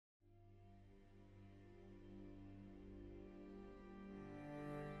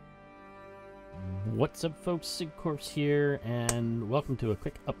What's up, folks? SigCorps here, and welcome to a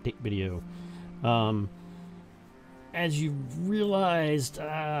quick update video. As you realized,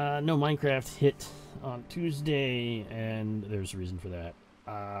 no Minecraft hit on Tuesday, and there's a reason for that.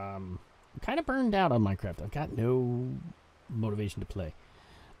 I'm kind of burned out on Minecraft. I've got no motivation to play.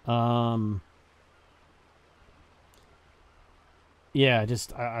 Yeah,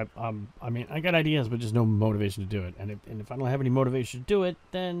 just I mean, I got ideas, but just no motivation to do it. And if I don't have any motivation to do it,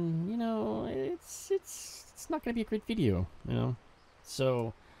 then you know it's not gonna be a great video, you know.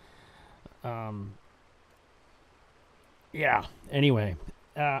 So, yeah. Anyway,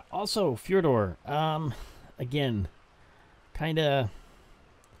 also Fjordur, again, kind of,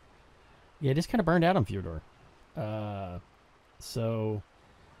 yeah, just kind of burned out on Fjordur. So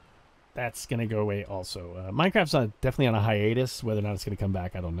that's going to go away also. Minecraft's definitely on a hiatus. Whether or not it's going to come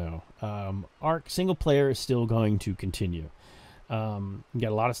back, I don't know. Ark single player is still going to continue. We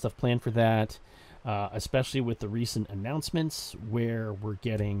got a lot of stuff planned for that, especially with the recent announcements where we're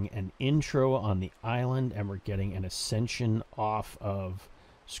getting an intro on the island and we're getting an ascension off of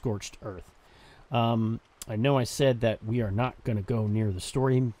Scorched Earth. I know I said that we are not going to go near the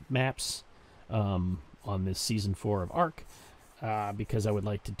story maps on this Season 4 of Ark. Because I would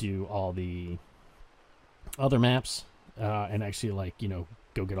like to do all the other maps and actually, like, you know,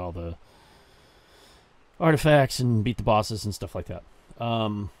 go get all the artifacts and beat the bosses and stuff like that.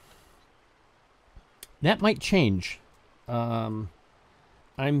 That might change. I'm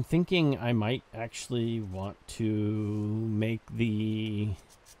thinking I might actually want to make the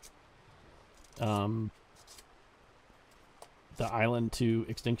island to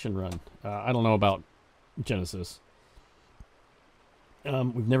Extinction Run. I don't know about Genesis.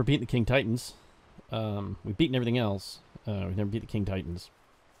 We've never beaten the King Titans. We've beaten everything else. We've never beat the King Titans.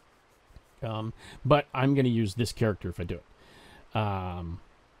 But I'm going to use this character if I do it.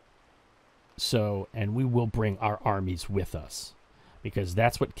 So, and we will bring our armies with us. Because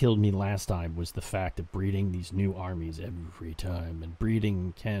that's what killed me last time, was the fact of breeding these new armies every time. And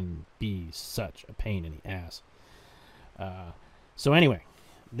breeding can be such a pain in the ass. So anyway,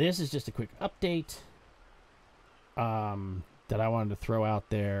 this is just a quick update. That I wanted to throw out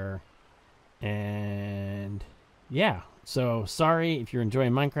there. And yeah, so sorry if you're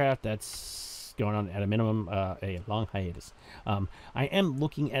enjoying Minecraft. That's going on at a minimum a long hiatus. I am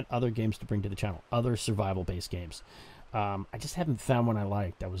looking at other games to bring to the channel, other survival based games. I just haven't found one I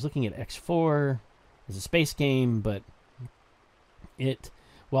liked. I was looking at X4 as a space game, but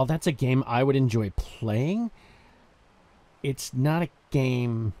while that's a game I would enjoy playing, it's not a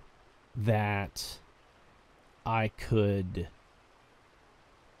game that I could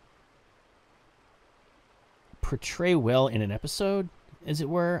portray well in an episode, as it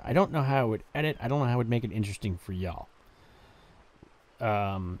were. I don't know how I would edit. I don't know how I would make it interesting for y'all.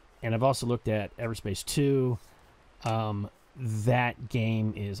 And I've also looked at Everspace 2. That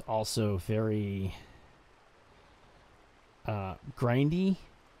game is also very grindy.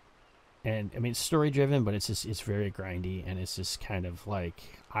 And I mean, it's story driven, but it's very grindy, and it's just kind of like,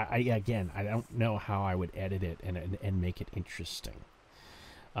 I don't know how I would edit it and make it interesting.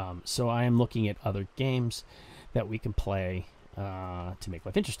 So I am looking at other games that we can play to make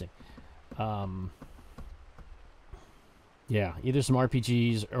life interesting. Yeah, either some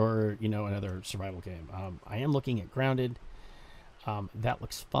RPGs or, you know, another survival game. I am looking at Grounded. That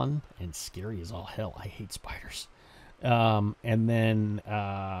looks fun and scary as all hell. I hate spiders. And then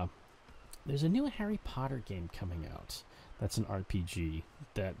there's a new Harry Potter game coming out. That's an RPG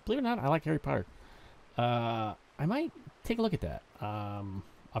that, believe it or not, I like Harry Potter. I might take a look at that.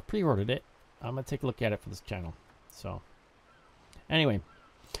 I've pre-ordered it. I'm going to take a look at it for this channel. So, anyway.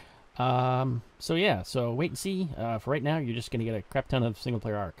 So yeah, so wait and see. For right now, you're just going to get a crap ton of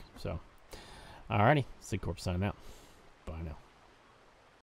single-player Ark. So, alrighty. SigCorps signing out. Bye now.